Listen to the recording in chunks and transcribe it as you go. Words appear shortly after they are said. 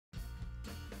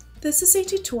This is a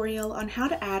tutorial on how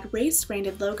to add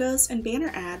race-branded logos and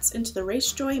banner ads into the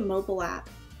RaceJoy mobile app.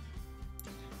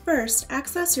 First,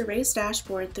 access your race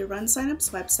dashboard through Run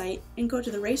Signup's website and go to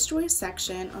the RaceJoy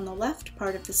section on the left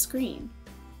part of the screen.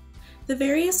 The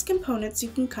various components you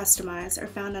can customize are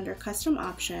found under Custom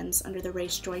Options under the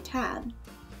RaceJoy tab.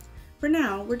 For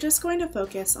now, we're just going to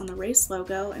focus on the race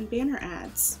logo and banner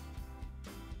ads.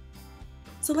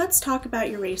 So let's talk about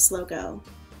your race logo.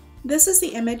 This is the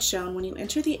image shown when you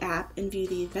enter the app and view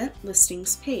the event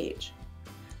listings page.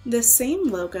 This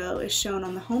same logo is shown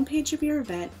on the home page of your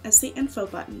event as the info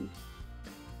button.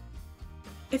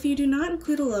 If you do not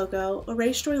include a logo, a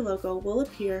RaceJoy logo will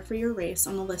appear for your race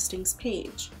on the listings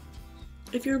page.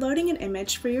 If you're loading an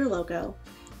image for your logo,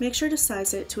 make sure to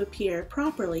size it to appear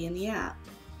properly in the app.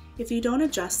 If you don't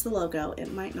adjust the logo,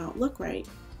 it might not look right.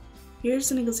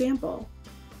 Here's an example.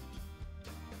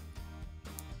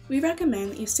 We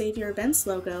recommend that you save your event's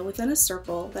logo within a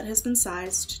circle that has been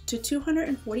sized to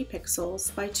 240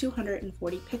 pixels by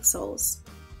 240 pixels.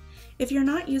 If you're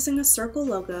not using a circle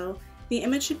logo, the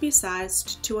image should be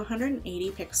sized to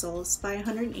 180 pixels by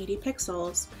 180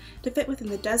 pixels to fit within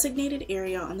the designated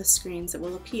area on the screens that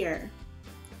will appear.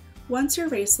 Once your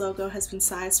race logo has been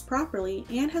sized properly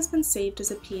and has been saved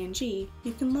as a PNG,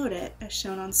 you can load it as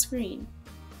shown on screen.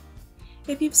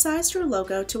 If you've sized your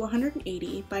logo to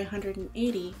 180 by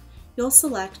 180, you'll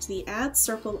select the Add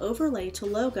Circle Overlay to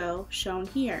Logo shown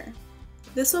here.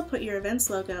 This will put your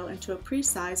event's logo into a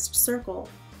pre-sized circle.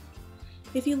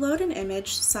 If you load an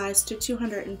image sized to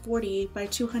 240 by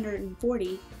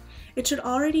 240, it should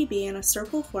already be in a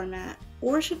circle format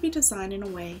or should be designed in a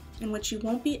way in which you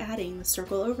won't be adding the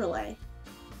circle overlay.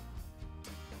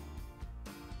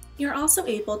 You're also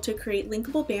able to create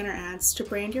linkable banner ads to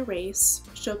brand your race,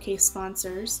 showcase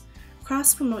sponsors,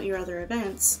 cross-promote your other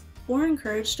events, or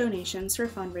encourage donations for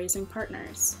fundraising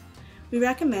partners. We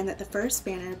recommend that the first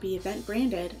banner be event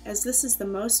branded as this is the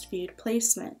most viewed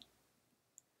placement.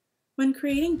 When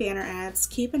creating banner ads,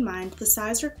 keep in mind the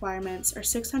size requirements are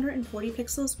 640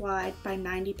 pixels wide by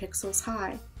 90 pixels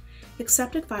high.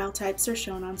 Accepted file types are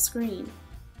shown on screen.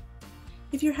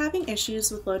 If you're having issues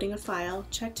with loading a file,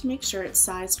 check to make sure it's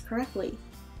sized correctly.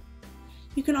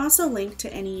 You can also link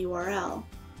to any URL.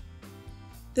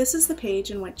 This is the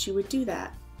page in which you would do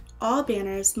that. All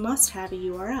banners must have a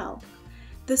URL.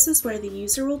 This is where the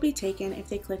user will be taken if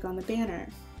they click on the banner.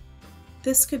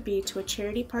 This could be to a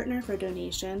charity partner for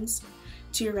donations,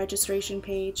 to your registration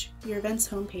page, your event's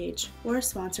homepage, or a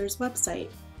sponsor's website.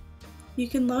 You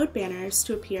can load banners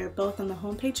to appear both on the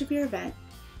homepage of your event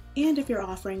and if you're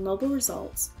offering mobile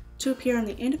results, to appear on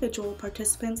the individual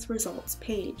participants' results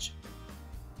page.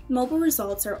 Mobile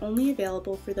results are only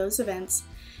available for those events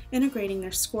integrating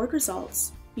their scored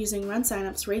results using Run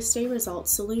Signup's Race Day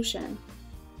Results solution.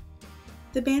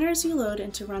 The banners you load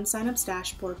into Run Signup's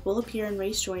dashboard will appear in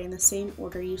RaceJoy in the same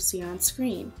order you see on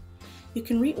screen. You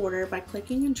can reorder by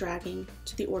clicking and dragging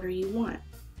to the order you want.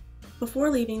 Before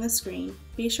leaving the screen,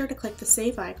 be sure to click the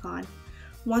Save icon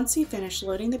once you finish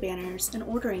loading the banners and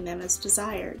ordering them as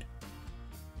desired.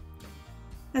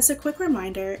 As a quick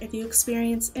reminder, if you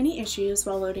experience any issues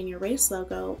while loading your race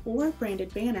logo or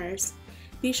branded banners,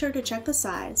 be sure to check the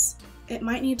size. It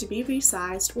might need to be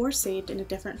resized or saved in a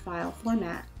different file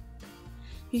format.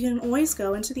 You can always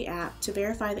go into the app to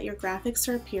verify that your graphics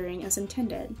are appearing as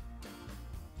intended.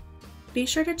 Be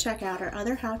sure to check out our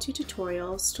other how-to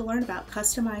tutorials to learn about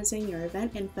customizing your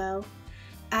event info,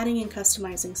 adding and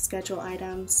customizing schedule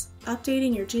items,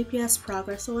 updating your GPS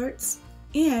progress alerts,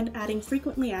 and adding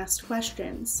frequently asked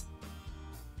questions.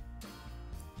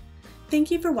 Thank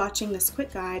you for watching this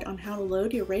quick guide on how to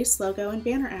load your race logo and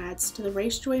banner ads to the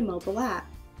RaceJoy mobile app.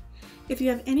 If you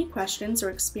have any questions or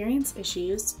experience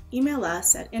issues, email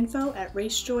us at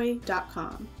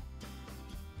info@racejoy.com.